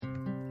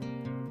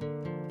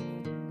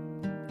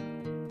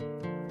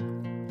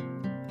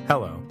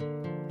Hello,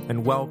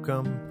 and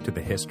welcome to the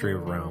History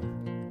of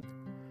Rome.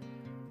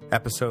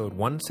 Episode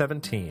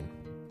 117,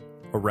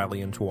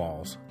 Aurelian's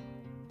Walls.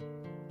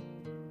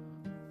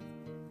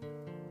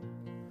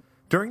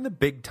 During the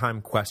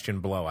big-time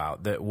question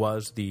blowout that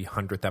was the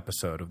 100th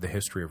episode of the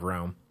History of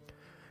Rome,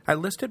 I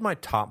listed my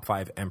top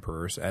 5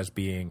 emperors as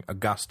being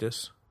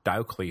Augustus,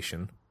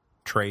 Diocletian,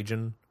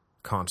 Trajan,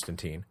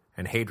 Constantine,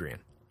 and Hadrian.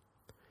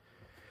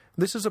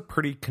 This is a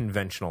pretty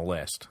conventional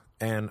list,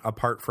 and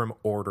apart from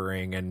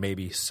ordering and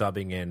maybe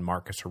subbing in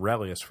Marcus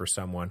Aurelius for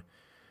someone,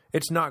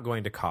 it's not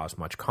going to cause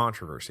much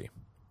controversy.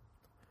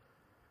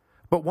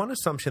 But one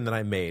assumption that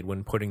I made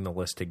when putting the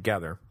list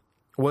together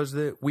was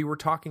that we were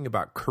talking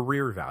about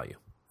career value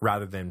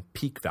rather than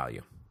peak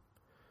value.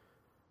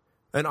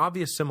 An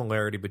obvious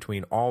similarity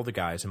between all the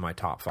guys in my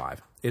top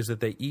 5 is that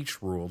they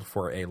each ruled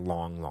for a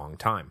long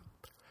time.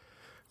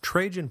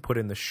 Trajan put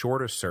in the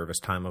shortest service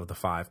time of the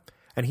 5,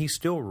 and he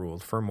still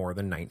ruled for more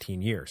than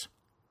 19 years.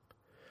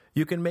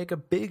 You can make a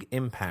big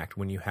impact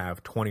when you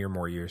have 20 or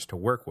more years to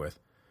work with,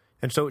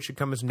 and so it should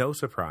come as no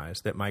surprise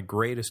that my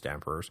greatest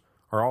emperors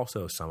are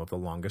also some of the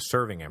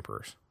longest-serving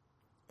emperors.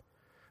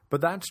 But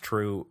that's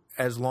true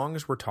as long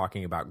as we're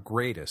talking about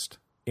greatest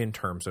in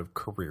terms of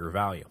career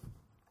value.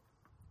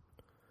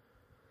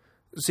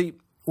 See,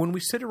 when we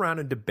sit around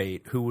and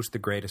debate who was the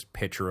greatest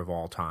pitcher of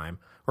all time,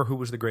 or who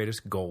was the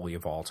greatest goalie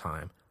of all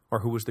time, or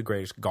who was the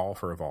greatest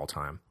golfer of all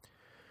time,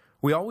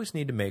 we always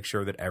need to make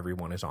sure that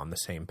everyone is on the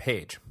same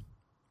page.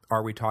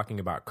 Are we talking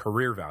about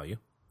career value,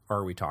 or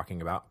are we talking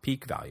about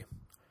peak value?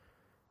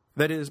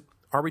 That is,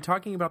 are we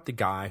talking about the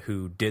guy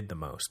who did the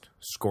most,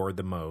 scored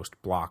the most,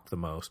 blocked the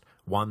most,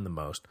 won the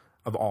most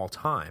of all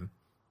time,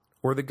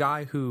 or the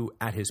guy who,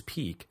 at his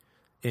peak,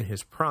 in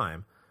his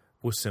prime,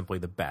 was simply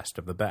the best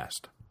of the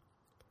best?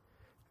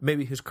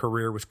 Maybe his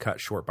career was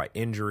cut short by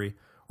injury,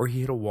 or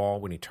he hit a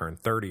wall when he turned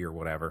 30 or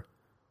whatever,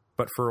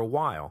 but for a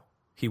while,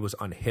 he was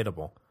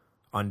unhittable,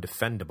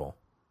 undefendable,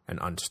 and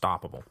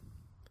unstoppable.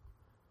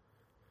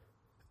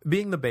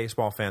 Being the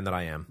baseball fan that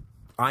I am,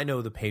 I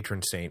know the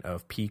patron saint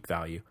of peak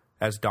value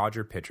as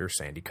Dodger pitcher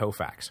Sandy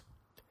Koufax.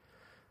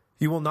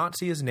 You will not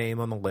see his name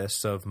on the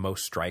lists of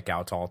most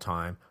strikeouts all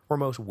time, or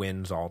most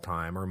wins all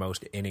time, or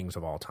most innings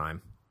of all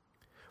time.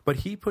 But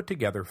he put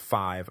together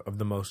 5 of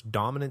the most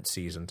dominant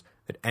seasons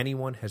that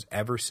anyone has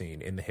ever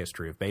seen in the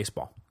history of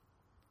baseball.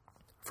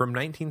 From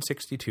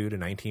 1962 to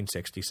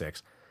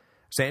 1966,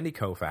 Sandy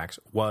Koufax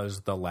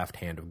was the left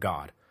hand of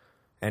God,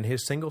 and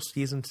his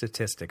single-season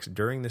statistics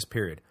during this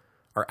period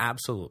are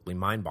absolutely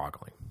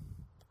mind-boggling.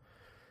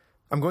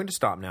 I'm going to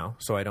stop now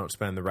so I don't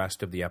spend the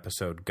rest of the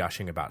episode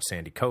gushing about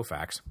Sandy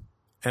Koufax,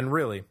 and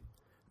really,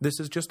 this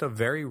is just a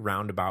very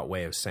roundabout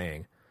way of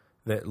saying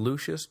that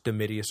Lucius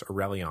Domitius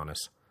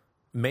Aurelianus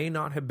may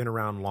not have been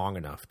around long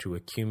enough to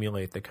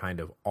accumulate the kind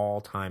of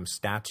all-time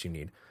stats you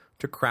need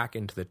to crack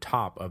into the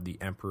top of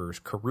the emperor's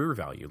career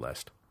value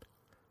list.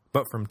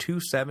 But from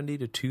 270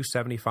 to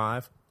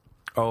 275,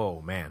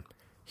 oh man,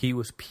 he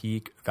was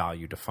peak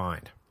value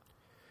defined.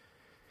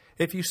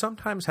 If you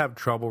sometimes have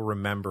trouble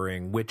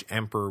remembering which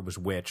emperor was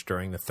which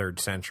during the 3rd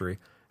century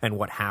and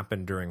what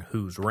happened during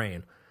whose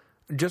reign,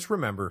 just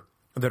remember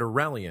that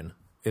Aurelian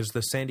is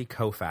the Sandy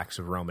Koufax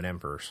of Roman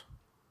emperors.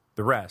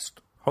 The rest,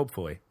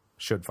 hopefully,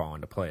 should fall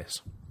into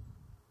place.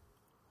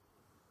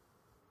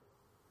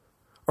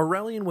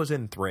 Aurelian was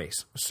in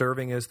Thrace,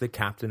 serving as the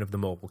captain of the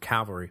mobile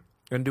cavalry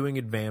and doing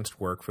advanced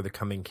work for the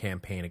coming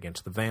campaign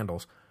against the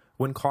Vandals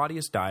when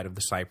Claudius died of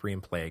the Cyprian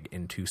plague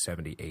in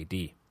 270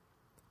 AD.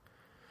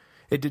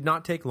 It did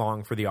not take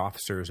long for the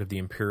officers of the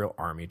imperial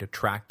army to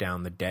track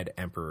down the dead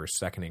emperor's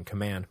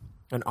second-in-command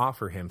and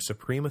offer him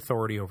supreme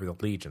authority over the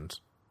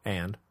legions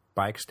and,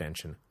 by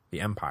extension,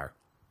 the empire.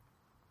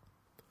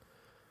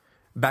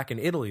 Back in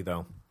Italy,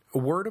 though, a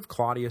word of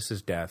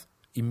Claudius's death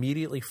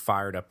immediately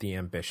fired up the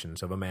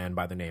ambitions of a man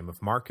by the name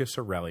of Marcus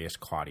Aurelius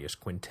Claudius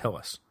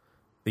Quintillus,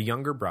 the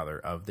younger brother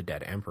of the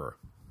dead emperor.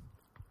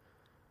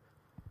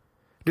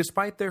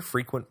 Despite their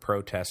frequent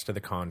protests to the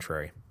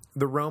contrary,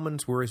 the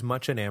Romans were as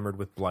much enamored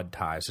with blood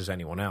ties as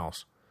anyone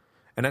else,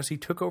 and as he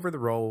took over the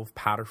role of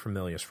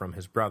paterfamilias from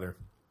his brother,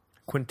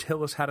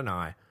 Quintillus had an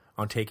eye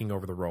on taking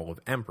over the role of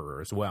emperor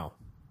as well.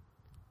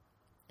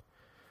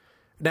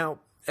 Now,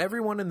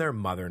 everyone and their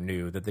mother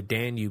knew that the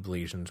Danube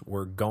legions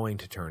were going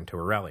to turn to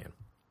Aurelian,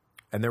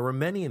 and there were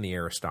many in the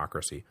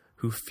aristocracy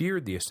who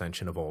feared the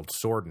ascension of old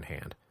Sword in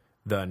Hand,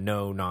 the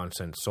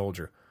no-nonsense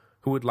soldier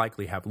who would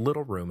likely have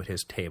little room at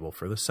his table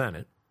for the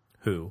Senate,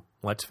 who,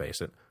 let's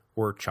face it,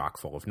 were chock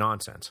full of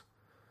nonsense.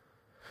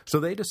 So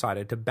they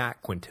decided to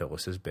back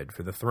Quintillus's bid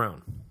for the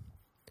throne.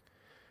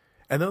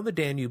 And though the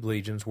Danube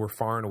legions were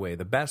far and away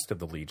the best of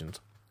the legions,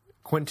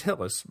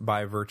 Quintillus,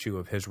 by virtue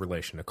of his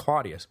relation to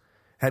Claudius,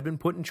 had been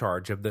put in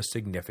charge of the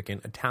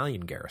significant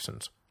Italian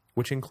garrisons,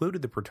 which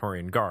included the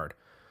Praetorian Guard,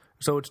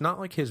 so it's not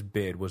like his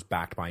bid was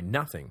backed by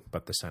nothing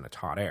but the Senate's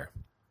hot air.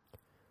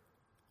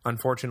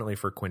 Unfortunately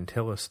for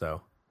Quintillus,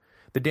 though,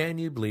 the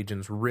Danube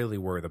legions really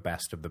were the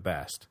best of the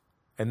best,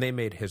 and they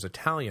made his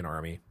Italian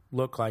army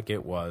look like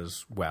it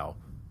was, well,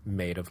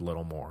 made of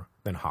little more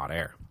than hot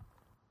air.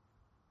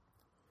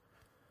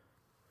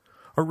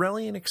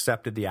 Aurelian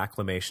accepted the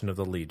acclamation of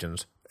the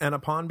legions, and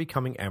upon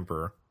becoming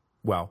emperor,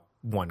 well,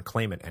 one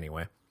claimant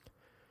anyway,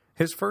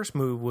 his first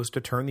move was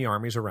to turn the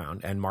armies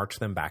around and march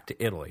them back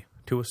to Italy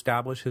to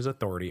establish his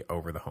authority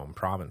over the home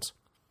province.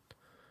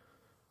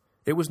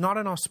 It was not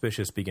an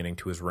auspicious beginning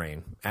to his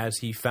reign, as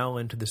he fell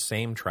into the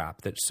same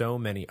trap that so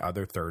many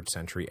other 3rd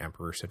century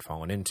emperors had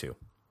fallen into,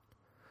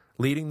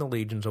 leading the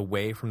legions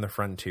away from the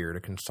frontier to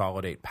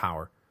consolidate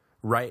power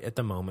right at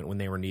the moment when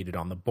they were needed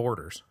on the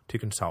borders to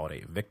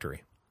consolidate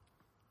victory.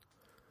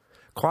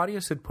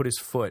 Claudius had put his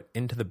foot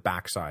into the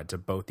backsides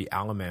of both the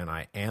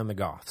Alemanni and the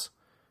Goths,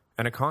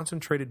 and a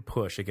concentrated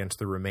push against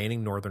the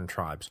remaining northern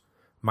tribes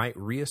might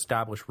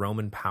re-establish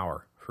Roman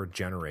power for a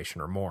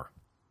generation or more.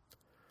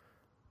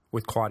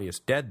 With Claudius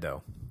dead,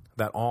 though,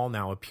 that all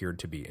now appeared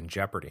to be in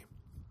jeopardy.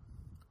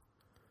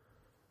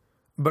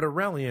 But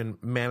Aurelian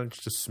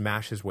managed to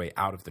smash his way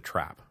out of the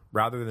trap,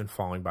 rather than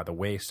falling by the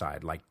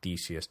wayside like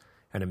Decius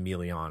and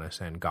Aemilianus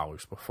and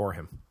Gallus before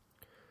him.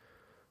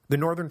 The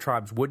northern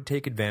tribes would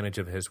take advantage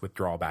of his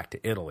withdrawal back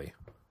to Italy,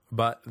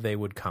 but they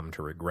would come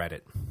to regret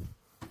it.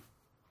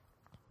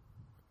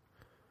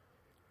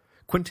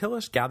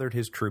 Quintillus gathered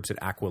his troops at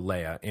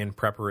Aquileia in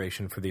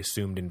preparation for the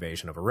assumed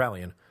invasion of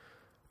Aurelian,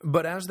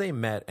 but as they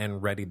met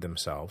and readied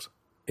themselves,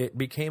 it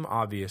became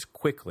obvious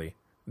quickly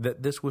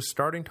that this was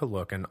starting to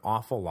look an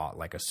awful lot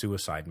like a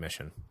suicide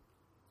mission.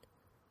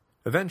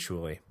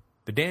 Eventually,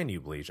 the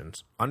Danube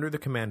legions, under the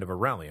command of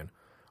Aurelian,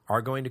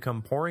 are going to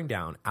come pouring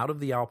down out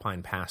of the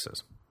Alpine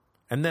passes.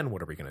 And then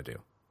what are we going to do?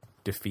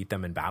 Defeat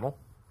them in battle?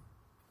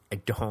 I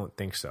don't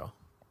think so.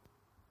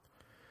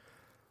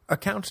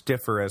 Accounts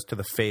differ as to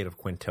the fate of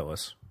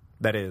Quintillus,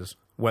 that is,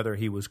 whether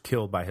he was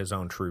killed by his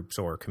own troops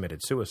or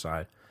committed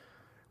suicide,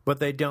 but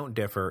they don't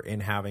differ in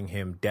having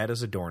him dead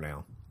as a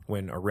doornail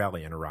when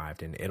Aurelian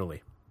arrived in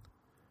Italy.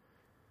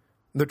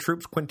 The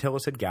troops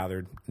Quintillus had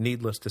gathered,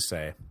 needless to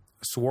say,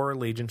 swore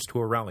allegiance to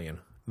Aurelian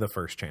the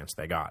first chance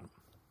they got.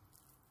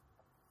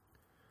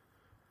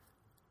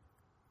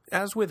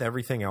 As with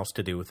everything else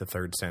to do with the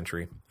 3rd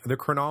century, the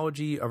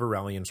chronology of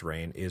Aurelian's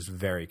reign is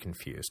very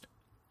confused,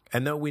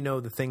 and though we know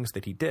the things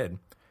that he did,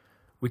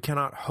 we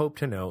cannot hope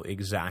to know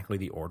exactly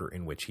the order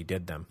in which he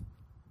did them.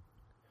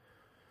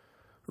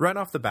 Right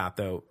off the bat,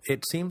 though,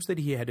 it seems that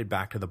he headed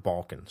back to the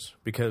Balkans,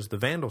 because the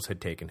Vandals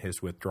had taken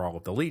his withdrawal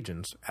of the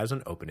legions as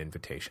an open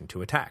invitation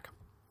to attack.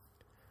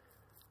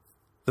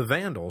 The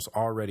Vandals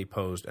already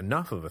posed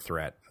enough of a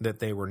threat that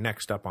they were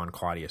next up on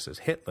Claudius's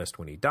hit list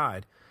when he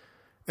died,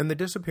 and the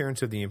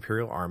disappearance of the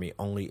imperial army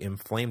only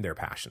inflamed their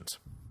passions,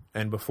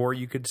 and before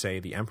you could say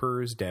the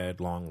emperor is dead,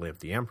 long live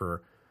the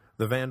emperor,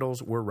 the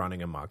Vandals were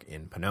running amok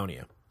in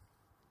Pannonia.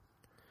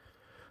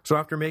 So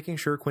after making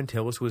sure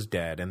Quintillus was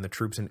dead and the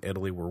troops in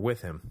Italy were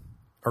with him,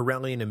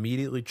 Aurelian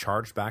immediately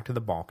charged back to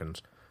the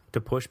Balkans to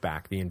push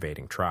back the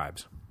invading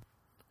tribes.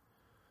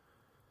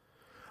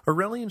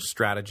 Aurelian's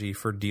strategy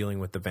for dealing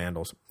with the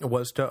Vandals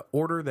was to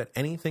order that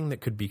anything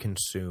that could be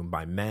consumed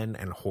by men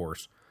and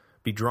horse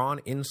be drawn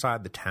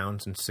inside the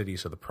towns and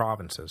cities of the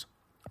provinces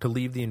to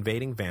leave the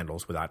invading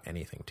Vandals without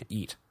anything to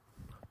eat.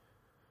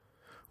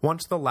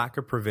 Once the lack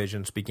of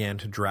provisions began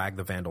to drag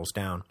the Vandals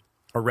down,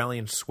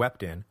 Aurelian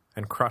swept in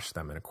and crushed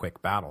them in a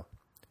quick battle.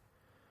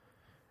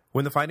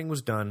 When the fighting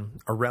was done,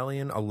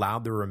 Aurelian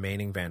allowed the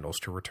remaining Vandals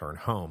to return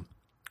home,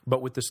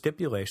 but with the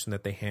stipulation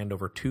that they hand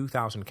over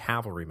 2,000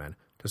 cavalrymen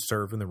to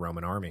serve in the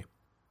Roman army.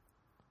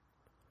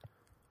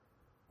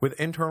 With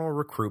internal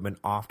recruitment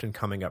often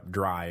coming up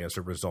dry as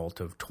a result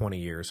of 20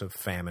 years of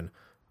famine,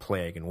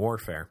 plague, and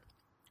warfare,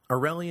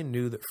 Aurelian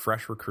knew that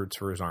fresh recruits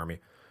for his army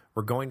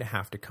were going to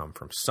have to come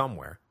from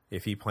somewhere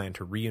if he planned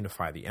to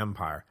reunify the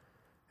empire,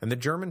 and the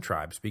German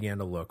tribes began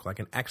to look like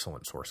an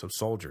excellent source of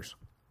soldiers.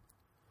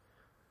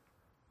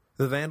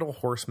 The Vandal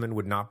horsemen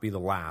would not be the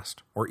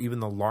last, or even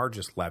the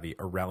largest levy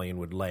Aurelian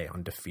would lay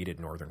on defeated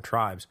northern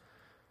tribes,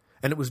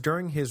 and it was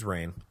during his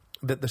reign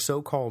that the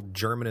so-called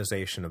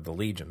Germanization of the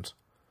legions,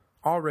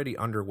 already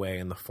underway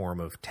in the form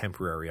of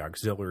temporary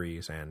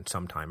auxiliaries and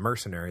sometime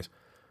mercenaries,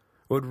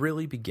 would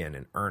really begin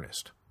in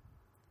earnest.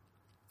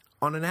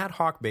 On an ad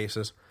hoc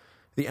basis,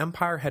 the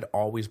empire had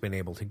always been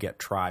able to get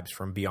tribes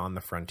from beyond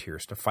the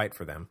frontiers to fight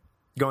for them,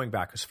 going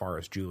back as far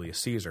as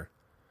Julius Caesar,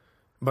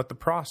 but the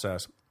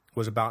process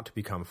was about to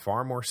become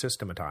far more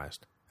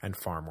systematized and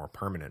far more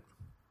permanent.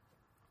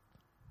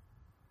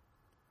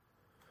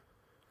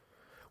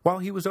 While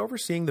he was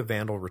overseeing the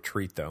Vandal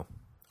retreat, though,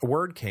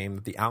 word came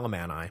that the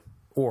Alemanni,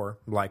 or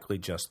likely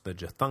just the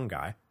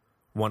Juthungi,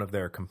 one of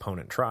their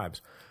component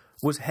tribes,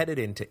 was headed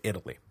into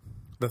Italy,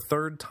 the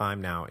third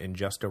time now in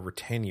just over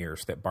 10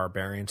 years that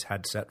barbarians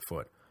had set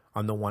foot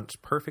on the once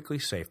perfectly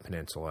safe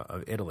peninsula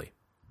of Italy.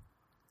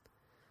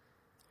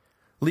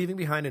 Leaving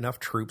behind enough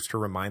troops to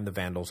remind the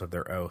Vandals of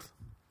their oath,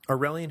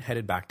 Aurelian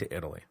headed back to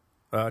Italy,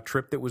 a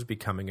trip that was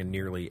becoming a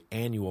nearly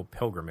annual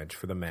pilgrimage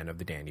for the men of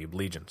the Danube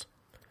legions.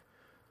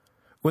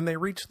 When they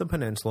reached the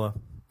peninsula,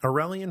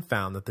 Aurelian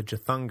found that the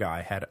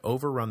Juthungi had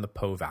overrun the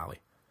Po Valley,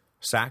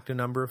 sacked a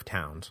number of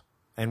towns,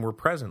 and were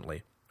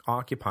presently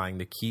occupying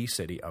the key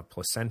city of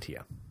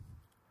Placentia.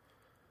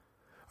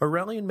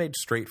 Aurelian made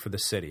straight for the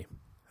city,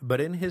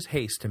 But in his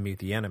haste to meet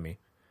the enemy,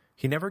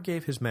 he never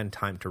gave his men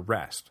time to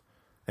rest,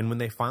 and when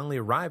they finally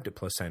arrived at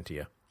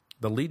Placentia,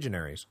 the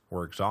legionaries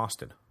were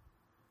exhausted.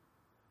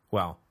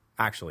 Well,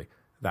 actually,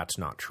 that's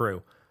not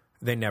true.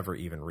 They never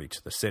even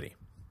reached the city.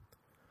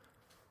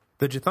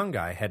 The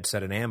Juthungi had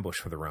set an ambush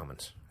for the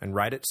Romans, and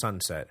right at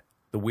sunset,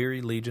 the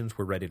weary legions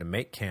were ready to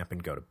make camp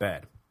and go to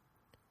bed.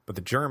 But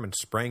the Germans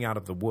sprang out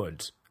of the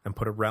woods and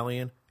put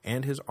Aurelian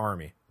and his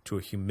army to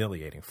a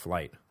humiliating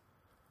flight.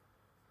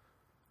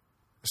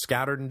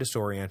 Scattered and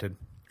disoriented,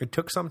 it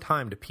took some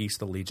time to piece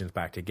the legions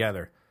back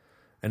together,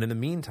 and in the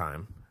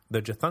meantime,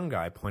 the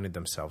Juthungi pointed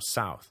themselves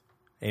south,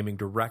 aiming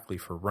directly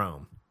for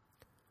Rome,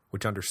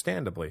 which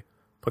understandably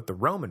put the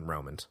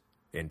Romans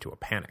into a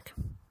panic.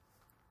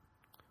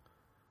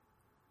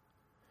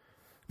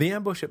 The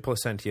ambush at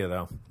Placentia,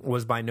 though,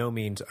 was by no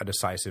means a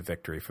decisive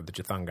victory for the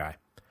Juthungi,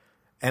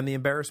 and the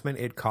embarrassment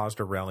it caused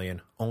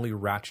Aurelian only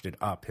ratcheted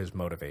up his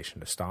motivation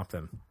to stop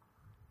them.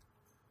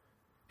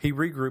 He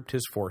regrouped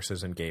his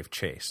forces and gave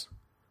chase,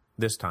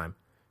 this time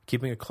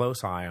keeping a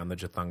close eye on the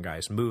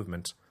Juthungi's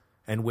movements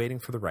and waiting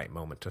for the right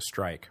moment to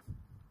strike.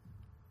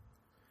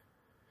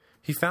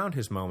 He found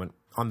his moment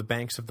on the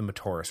banks of the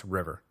Metaurus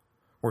River,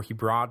 where he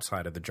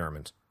broadsided the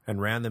Germans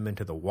and ran them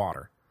into the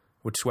water,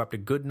 which swept a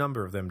good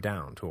number of them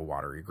down to a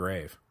watery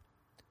grave.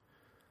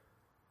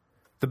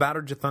 The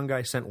battered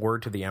Juthungi sent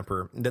word to the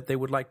emperor that they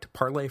would like to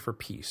parley for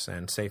peace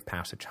and safe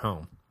passage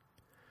home,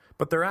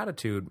 but their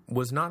attitude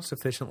was not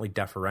sufficiently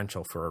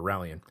deferential for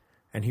Aurelian,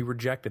 and he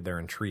rejected their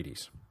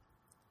entreaties.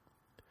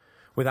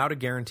 Without a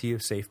guarantee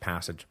of safe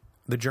passage,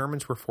 the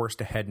Germans were forced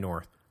to head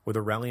north, with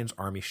Aurelian's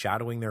army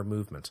shadowing their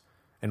movements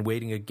and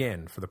waiting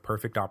again for the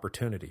perfect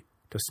opportunity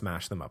to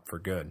smash them up for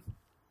good.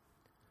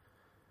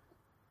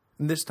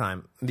 This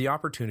time, the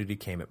opportunity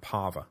came at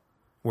Pava,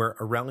 where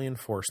Aurelian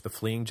forced the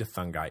fleeing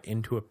Juthungi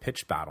into a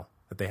pitched battle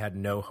that they had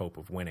no hope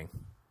of winning.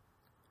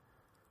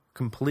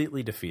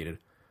 Completely defeated,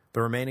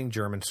 the remaining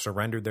Germans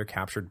surrendered their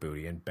captured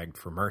booty and begged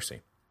for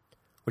mercy,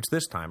 which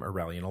this time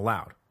Aurelian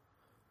allowed,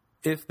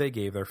 if they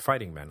gave their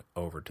fighting men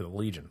over to the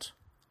legions.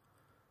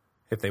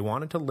 If they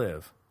wanted to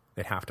live,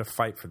 they'd have to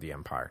fight for the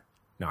empire,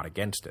 not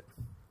against it.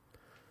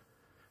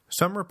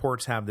 Some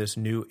reports have this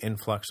new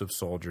influx of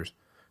soldiers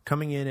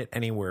coming in at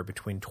anywhere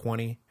between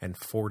 20 and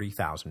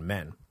 40,000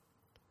 men.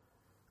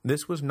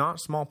 This was not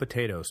small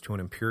potatoes to an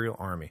imperial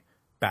army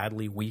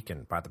badly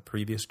weakened by the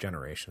previous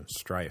generation's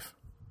strife.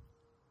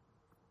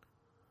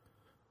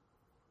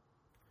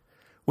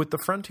 With the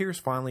frontiers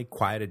finally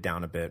quieted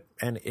down a bit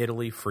and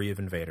Italy free of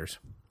invaders,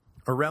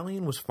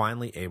 Aurelian was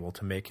finally able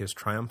to make his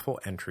triumphal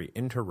entry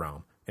into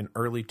Rome in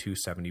early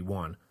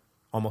 271,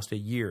 almost a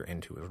year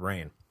into his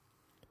reign.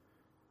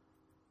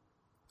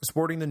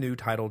 Sporting the new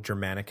title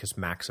Germanicus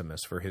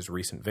Maximus for his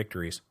recent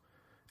victories,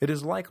 it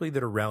is likely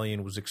that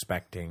Aurelian was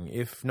expecting,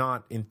 if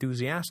not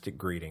enthusiastic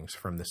greetings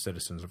from the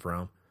citizens of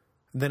Rome,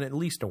 then at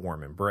least a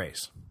warm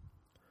embrace.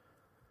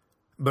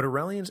 But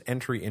Aurelian's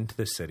entry into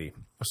the city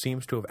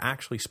seems to have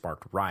actually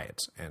sparked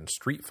riots and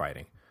street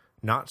fighting,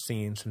 not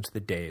seen since the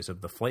days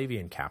of the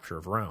Flavian capture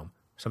of Rome,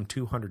 some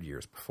 200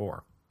 years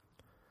before.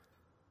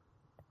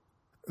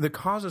 The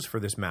causes for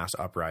this mass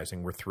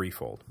uprising were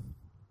threefold.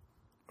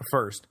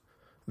 First,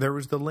 there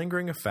was the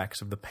lingering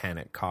effects of the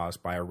panic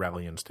caused by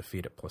Aurelian's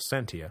defeat at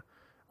Placentia,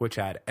 which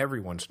had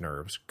everyone's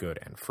nerves good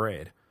and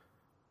frayed.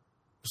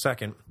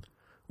 Second,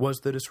 was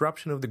the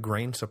disruption of the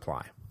grain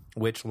supply,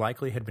 which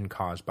likely had been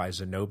caused by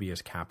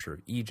Zenobia's capture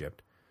of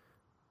Egypt.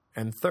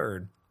 And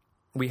third,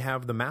 we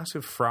have the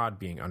massive fraud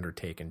being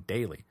undertaken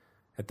daily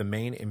at the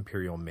main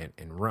imperial mint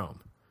in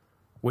Rome,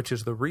 which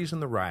is the reason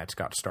the riots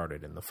got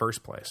started in the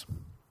first place.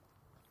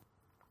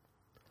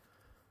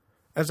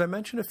 As I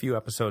mentioned a few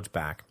episodes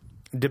back,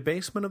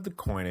 debasement of the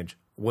coinage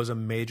was a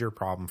major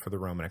problem for the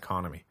Roman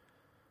economy,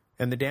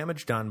 and the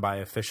damage done by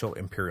official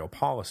imperial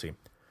policy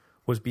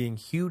was being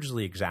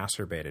hugely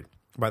exacerbated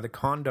by the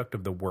conduct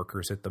of the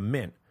workers at the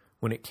mint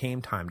when it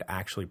came time to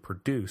actually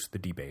produce the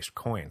debased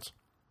coins.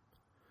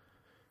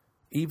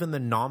 Even the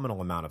nominal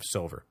amount of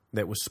silver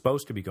that was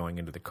supposed to be going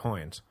into the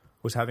coins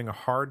was having a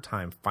hard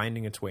time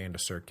finding its way into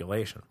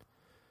circulation,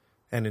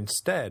 and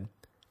instead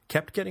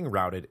kept getting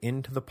routed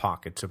into the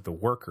pockets of the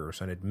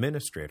workers and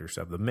administrators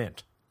of the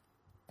mint,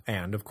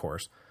 and, of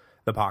course,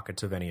 the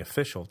pockets of any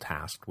official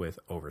tasked with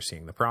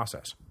overseeing the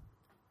process.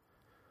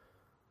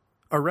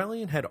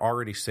 Aurelian had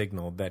already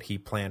signaled that he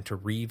planned to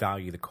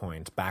revalue the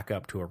coins back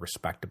up to a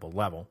respectable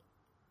level,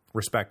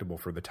 respectable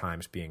for the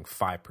times being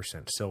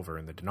 5% silver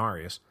in the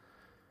denarius,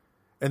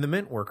 and the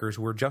mint workers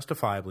were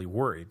justifiably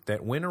worried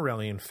that when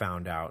Aurelian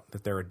found out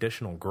that their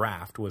additional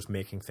graft was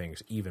making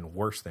things even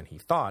worse than he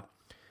thought,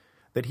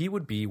 that he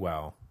would be,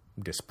 well,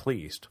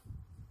 displeased.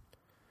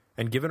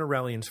 And given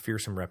Aurelian's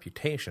fearsome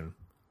reputation,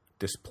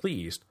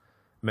 displeased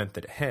meant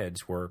that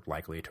heads were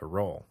likely to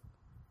roll,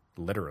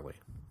 literally.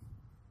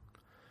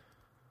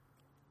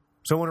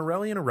 So when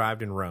Aurelian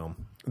arrived in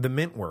Rome, the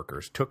mint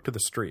workers took to the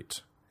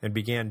streets and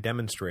began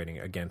demonstrating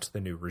against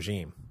the new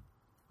regime.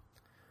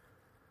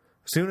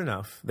 Soon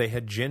enough, they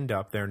had ginned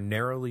up their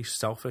narrowly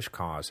selfish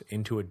cause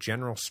into a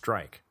general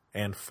strike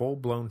and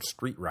full-blown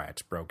street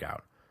riots broke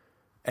out,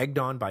 egged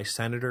on by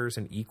senators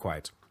and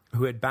equites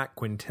who had backed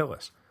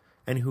Quintillus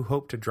and who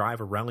hoped to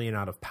drive Aurelian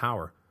out of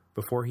power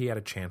before he had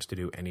a chance to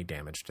do any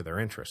damage to their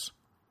interests.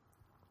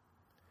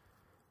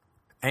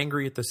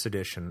 Angry at the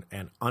sedition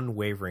and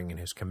unwavering in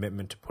his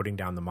commitment to putting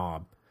down the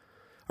mob,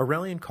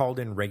 Aurelian called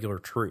in regular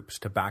troops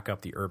to back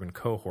up the urban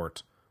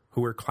cohorts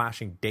who were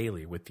clashing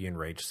daily with the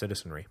enraged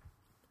citizenry.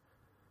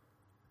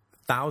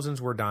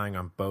 Thousands were dying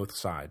on both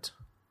sides,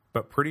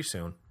 but pretty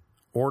soon,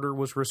 order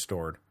was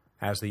restored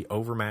as the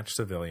overmatched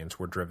civilians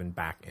were driven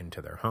back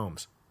into their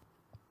homes.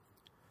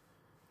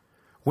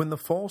 When the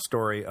full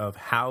story of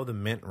how the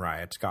Mint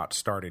riots got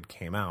started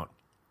came out,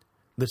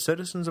 the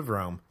citizens of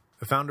Rome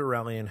found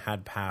Aurelian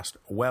had passed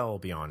well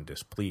beyond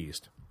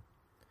displeased.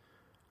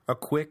 A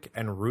quick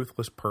and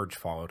ruthless purge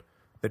followed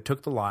that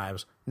took the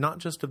lives not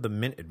just of the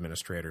Mint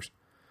administrators,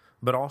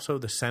 but also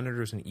the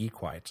senators and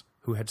equites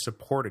who had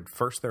supported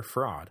first their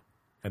fraud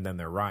and then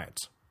their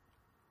riots.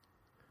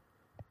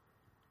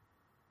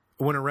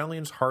 When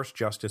Aurelian's harsh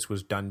justice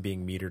was done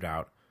being metered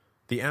out,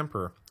 the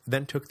emperor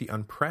then took the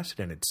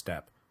unprecedented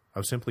step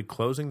of simply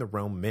closing the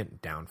Rome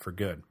Mint down for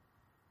good.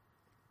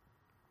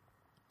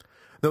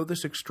 Though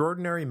this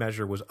extraordinary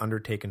measure was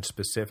undertaken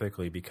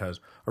specifically because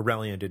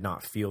Aurelian did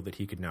not feel that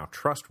he could now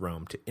trust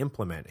Rome to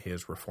implement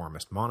his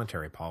reformist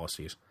monetary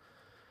policies,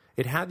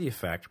 it had the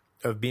effect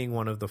of being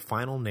one of the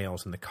final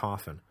nails in the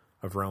coffin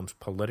of Rome's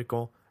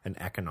political and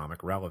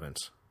economic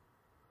relevance.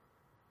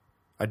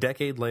 A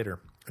decade later,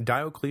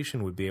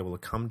 Diocletian would be able to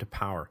come to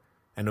power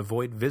and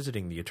avoid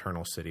visiting the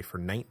Eternal City for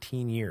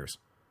 19 years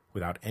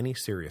without any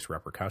serious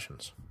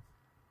repercussions.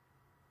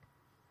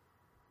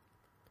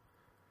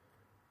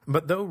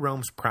 But though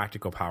Rome's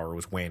practical power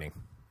was waning,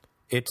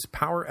 its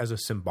power as a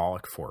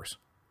symbolic force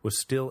was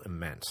still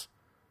immense.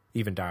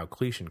 Even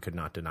Diocletian could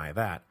not deny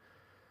that,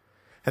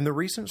 and the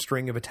recent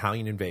string of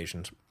Italian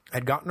invasions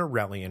had gotten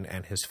Aurelian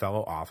and his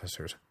fellow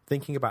officers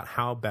thinking about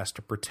how best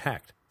to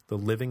protect the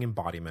living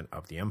embodiment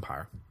of the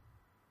empire.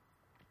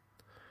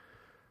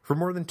 For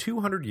more than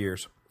 200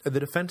 years, the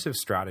defensive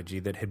strategy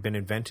that had been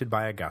invented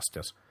by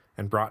Augustus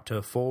and brought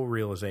to full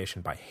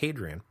realization by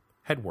Hadrian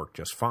had worked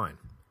just fine.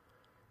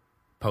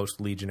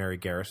 Post legionary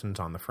garrisons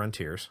on the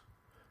frontiers,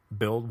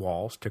 build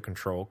walls to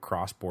control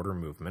cross-border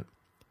movement,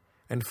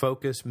 and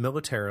focus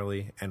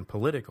militarily and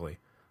politically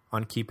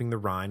on keeping the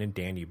Rhine and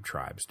Danube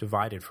tribes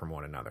divided from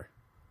one another.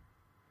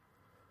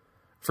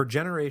 For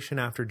generation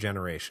after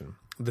generation,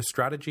 the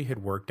strategy had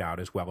worked out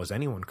as well as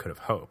anyone could have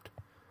hoped,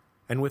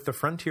 and with the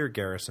frontier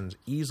garrisons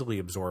easily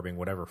absorbing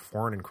whatever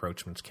foreign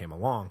encroachments came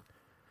along,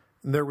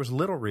 there was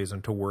little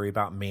reason to worry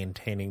about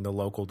maintaining the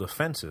local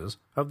defenses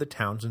of the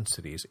towns and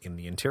cities in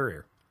the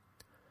interior.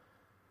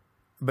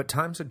 But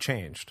times had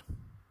changed.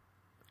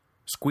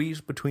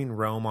 Squeezed between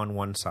Rome on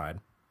one side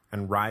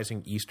and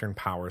rising eastern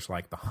powers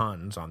like the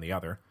Huns on the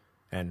other,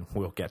 and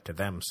we'll get to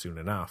them soon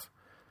enough,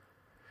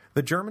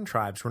 the German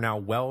tribes were now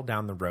well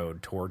down the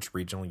road towards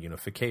regional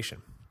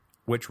unification,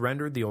 which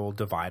rendered the old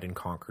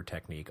divide-and-conquer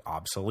technique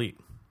obsolete.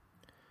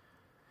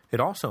 It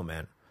also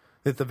meant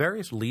that the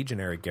various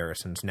legionary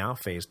garrisons now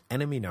faced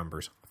enemy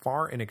numbers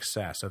far in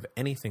excess of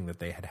anything that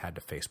they had had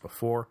to face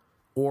before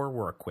or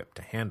were equipped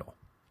to handle.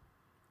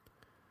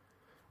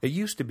 It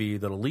used to be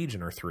that a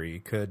legion or three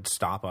could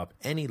stop up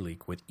any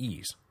leak with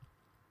ease,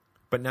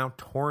 but now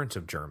torrents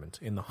of Germans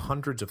in the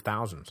hundreds of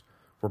thousands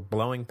were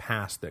blowing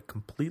past the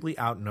completely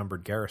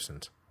outnumbered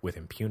garrisons with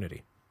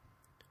impunity.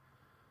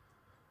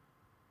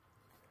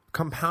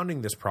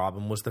 Compounding this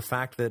problem was the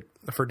fact that,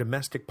 for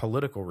domestic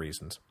political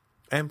reasons,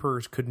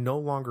 emperors could no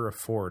longer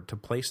afford to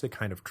place the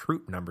kind of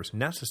troop numbers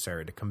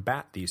necessary to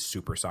combat these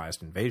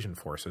supersized invasion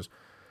forces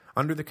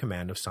under the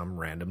command of some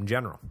random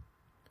general.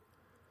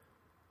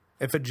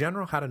 If a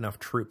general had enough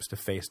troops to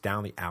face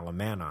down the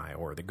Alemanni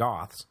or the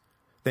Goths,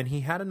 then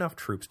he had enough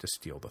troops to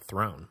steal the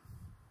throne.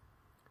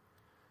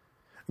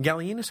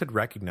 Gallienus had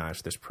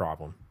recognized this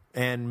problem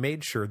and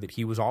made sure that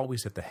he was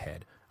always at the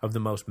head of the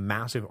most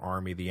massive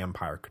army the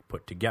empire could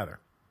put together,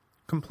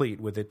 complete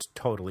with its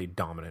totally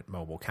dominant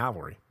mobile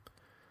cavalry.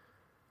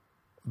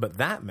 But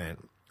that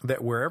meant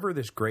that wherever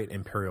this great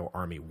imperial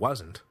army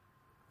wasn't,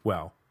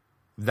 well,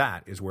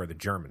 that is where the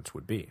Germans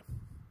would be.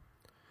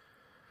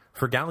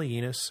 For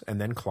Gallienus,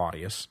 and then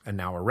Claudius, and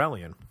now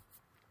Aurelian,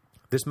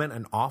 this meant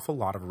an awful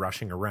lot of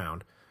rushing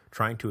around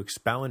trying to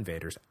expel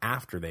invaders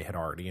after they had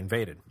already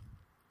invaded.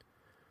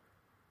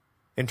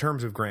 In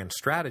terms of grand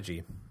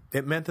strategy,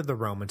 it meant that the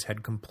Romans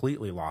had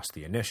completely lost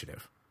the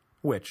initiative,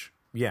 which,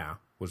 yeah,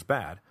 was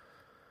bad,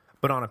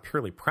 but on a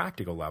purely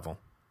practical level,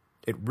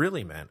 it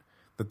really meant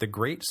that the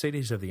great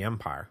cities of the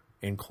empire,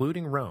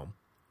 including Rome,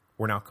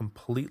 were now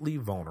completely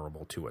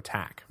vulnerable to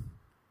attack.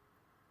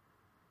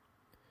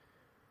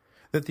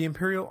 That the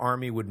imperial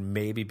army would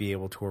maybe be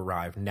able to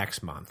arrive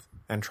next month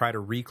and try to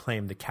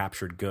reclaim the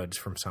captured goods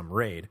from some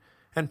raid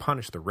and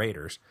punish the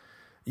raiders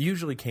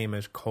usually came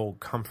as cold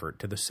comfort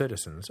to the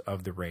citizens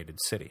of the raided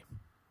city.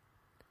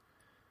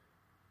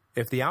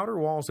 If the outer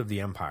walls of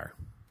the empire,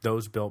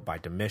 those built by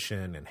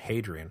Domitian and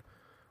Hadrian,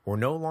 were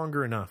no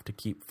longer enough to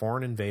keep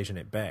foreign invasion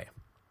at bay,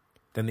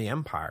 then the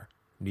empire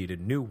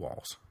needed new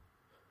walls.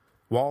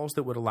 Walls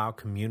that would allow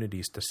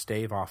communities to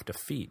stave off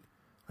defeat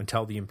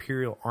until the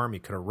imperial army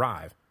could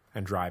arrive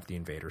and drive the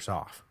invaders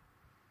off.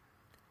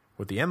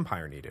 What the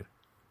empire needed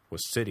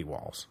was city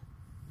walls.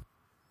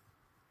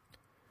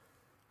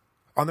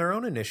 On their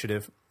own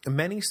initiative,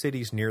 many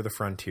cities near the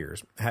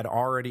frontiers had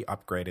already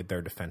upgraded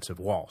their defensive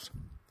walls.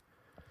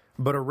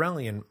 But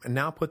Aurelian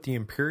now put the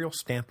imperial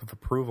stamp of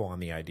approval on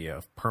the idea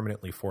of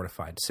permanently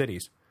fortified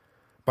cities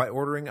by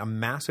ordering a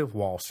massive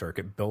wall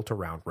circuit built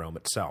around Rome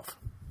itself.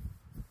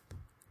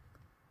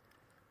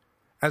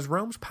 As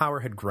Rome's power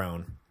had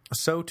grown,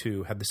 so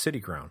too had the city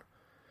grown,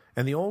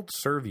 and the old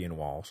Servian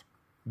walls,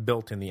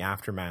 built in the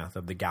aftermath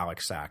of the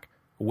Gallic sack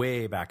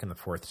way back in the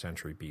 4th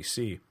century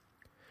BC,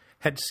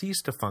 had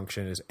ceased to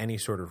function as any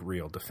sort of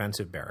real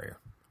defensive barrier.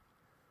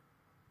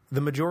 The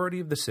majority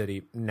of the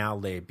city now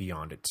lay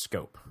beyond its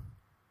scope,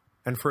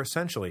 and for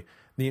essentially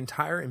the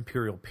entire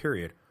imperial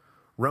period,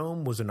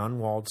 Rome was an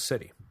unwalled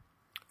city,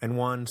 and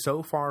one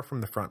so far from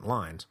the front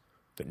lines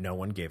that no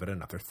one gave it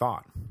another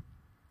thought.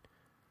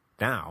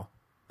 Now,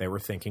 they were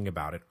thinking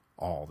about it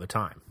all the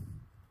time.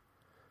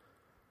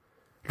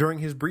 During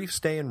his brief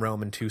stay in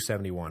Rome in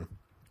 271,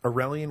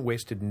 Aurelian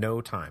wasted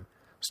no time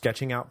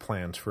sketching out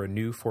plans for a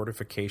new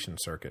fortification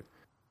circuit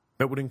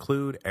that would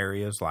include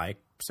areas like,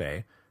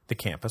 say, the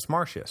Campus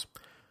Martius,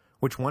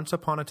 which once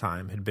upon a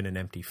time had been an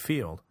empty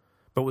field,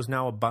 but was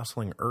now a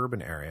bustling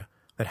urban area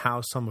that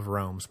housed some of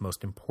Rome's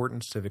most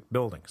important civic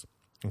buildings,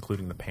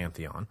 including the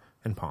Pantheon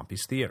and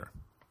Pompey's Theater.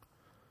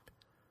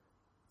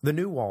 The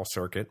new wall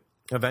circuit,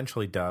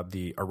 eventually dubbed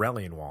the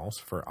Aurelian Walls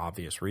for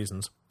obvious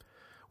reasons,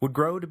 would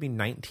grow to be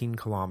 19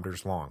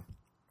 kilometers long,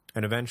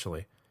 and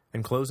eventually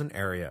enclose an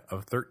area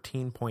of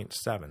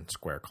 13.7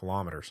 square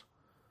kilometers.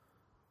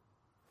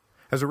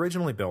 As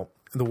originally built,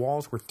 the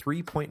walls were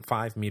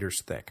 3.5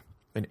 meters thick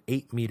and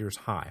 8 meters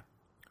high,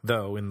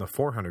 though in the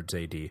 400s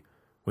AD,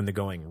 when the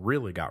going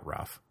really got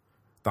rough,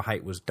 the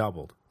height was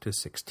doubled to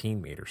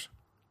 16 meters.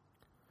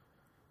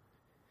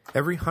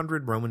 Every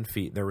 100 Roman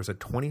feet there was a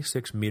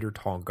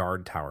 26-meter-tall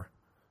guard tower,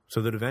 so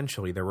that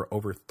eventually there were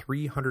over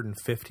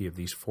 350 of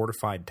these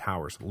fortified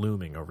towers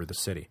looming over the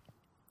city.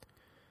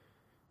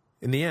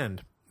 In the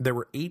end, there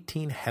were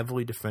 18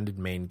 heavily defended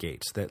main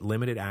gates that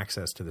limited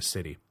access to the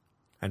city,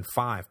 and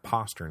 5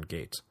 postern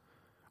gates,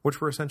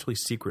 which were essentially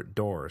secret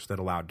doors that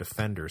allowed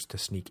defenders to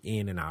sneak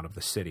in and out of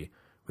the city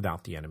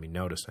without the enemy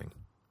noticing.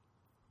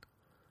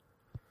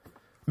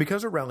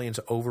 Because Aurelian's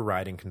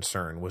overriding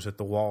concern was that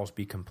the walls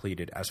be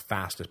completed as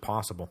fast as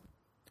possible,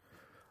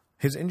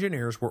 his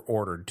engineers were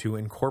ordered to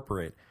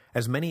incorporate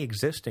as many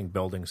existing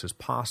buildings as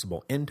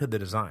possible into the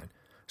design,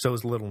 so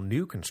as little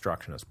new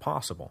construction as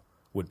possible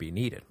would be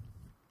needed.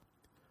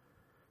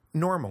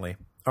 Normally,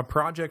 a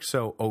project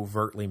so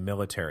overtly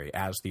military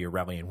as the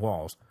Aurelian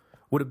Walls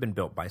would have been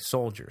built by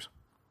soldiers,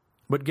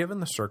 but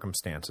given the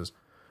circumstances,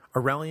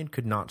 Aurelian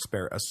could not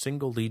spare a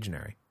single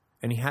legionary,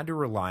 and he had to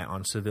rely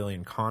on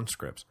civilian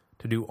conscripts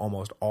to do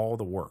almost all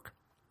the work,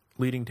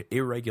 leading to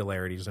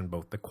irregularities in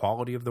both the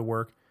quality of the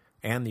work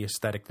and the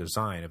aesthetic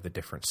design of the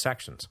different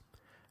sections,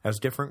 as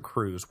different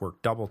crews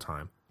worked double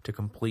time to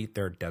complete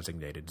their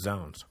designated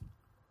zones.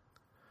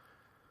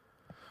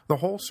 The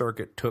whole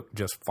circuit took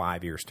just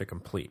 5 years to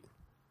complete,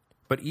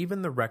 but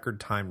even the record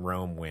time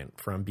Rome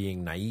went from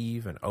being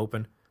naive and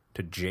open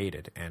to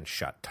jaded and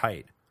shut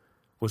tight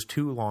was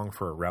too long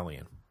for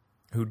Aurelian,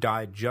 who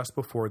died just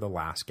before the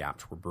last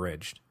gaps were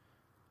bridged.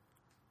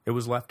 It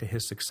was left to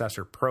his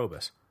successor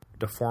Probus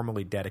to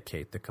formally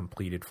dedicate the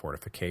completed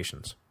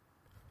fortifications.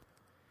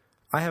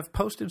 I have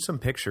posted some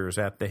pictures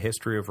at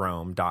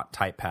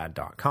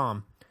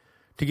thehistoryofrome.typepad.com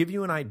to give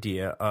you an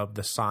idea of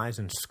the size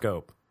and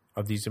scope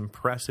of these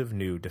impressive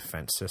new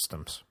defense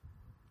systems.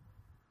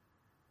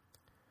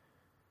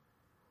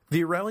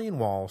 The Aurelian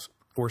Walls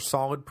were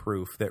solid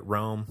proof that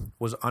Rome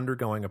was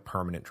undergoing a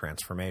permanent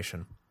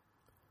transformation.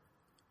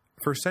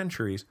 For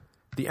centuries,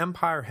 the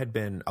empire had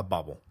been a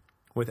bubble,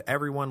 with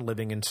everyone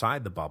living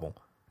inside the bubble,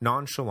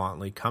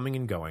 nonchalantly coming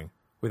and going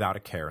without a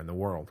care in the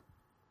world.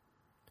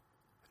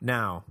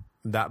 Now,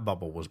 that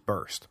bubble was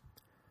burst,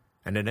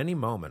 and at any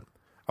moment,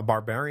 a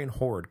barbarian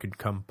horde could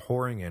come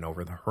pouring in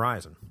over the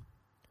horizon.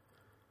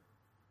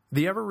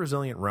 The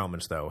ever-resilient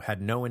Romans, though,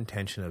 had no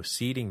intention of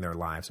ceding their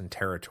lives and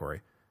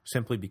territory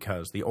simply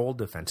because the old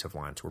defensive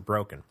lines were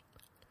broken,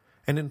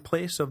 and in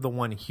place of the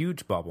one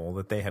huge bubble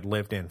that they had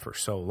lived in for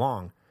so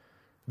long,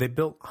 they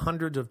built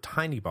hundreds of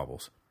tiny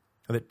bubbles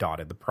that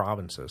dotted the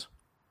provinces.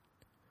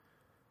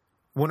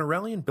 When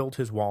Aurelian built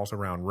his walls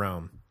around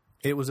Rome,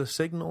 it was a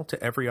signal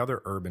to every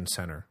other urban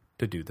center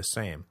to do the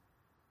same.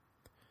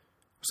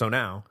 So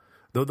now,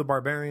 though the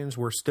barbarians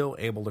were still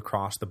able to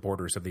cross the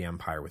borders of the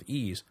empire with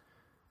ease,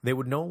 they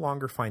would no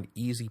longer find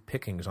easy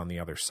pickings on the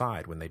other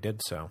side when they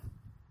did so.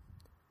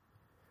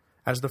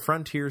 As the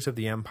frontiers of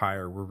the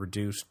empire were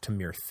reduced to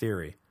mere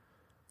theory,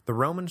 the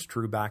Romans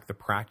drew back the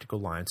practical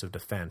lines of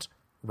defense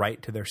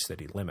right to their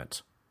city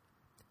limits.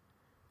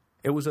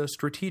 It was a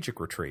strategic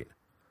retreat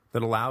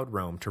that allowed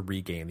Rome to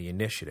regain the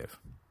initiative.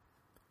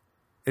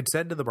 It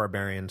said to the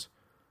barbarians,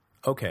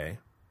 "Okay,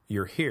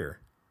 you're here,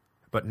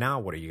 but now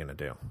what are you going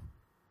to do?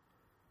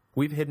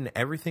 We've hidden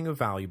everything of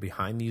value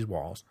behind these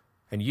walls,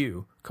 and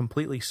you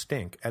completely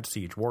stink at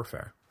siege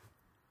warfare.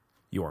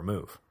 Your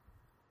move.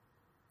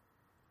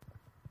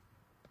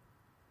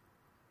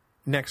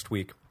 Next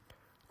week,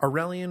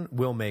 Aurelian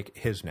will make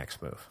his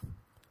next move.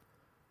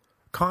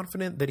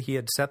 Confident that he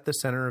had set the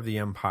center of the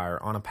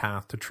empire on a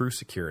path to true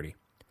security,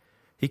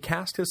 he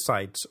cast his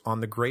sights on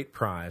the great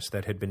prize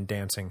that had been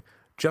dancing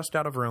just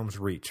out of Rome's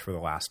reach for the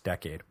last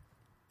decade,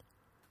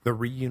 the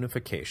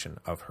reunification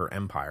of her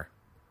empire.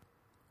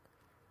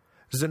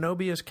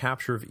 Zenobia's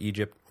capture of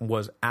Egypt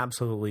was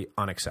absolutely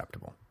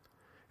unacceptable,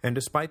 and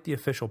despite the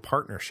official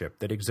partnership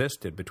that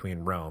existed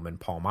between Rome and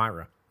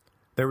Palmyra,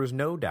 there was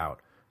no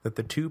doubt that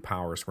the two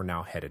powers were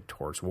now headed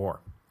towards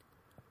war.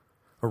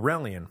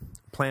 Aurelian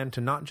planned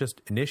to not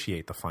just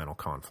initiate the final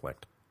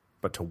conflict,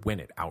 but to win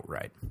it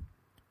outright.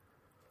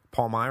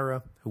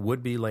 Palmyra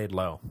would be laid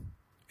low,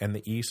 and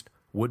the East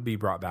would be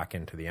brought back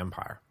into the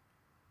empire.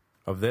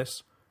 Of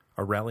this,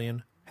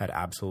 Aurelian had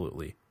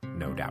absolutely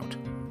no doubt.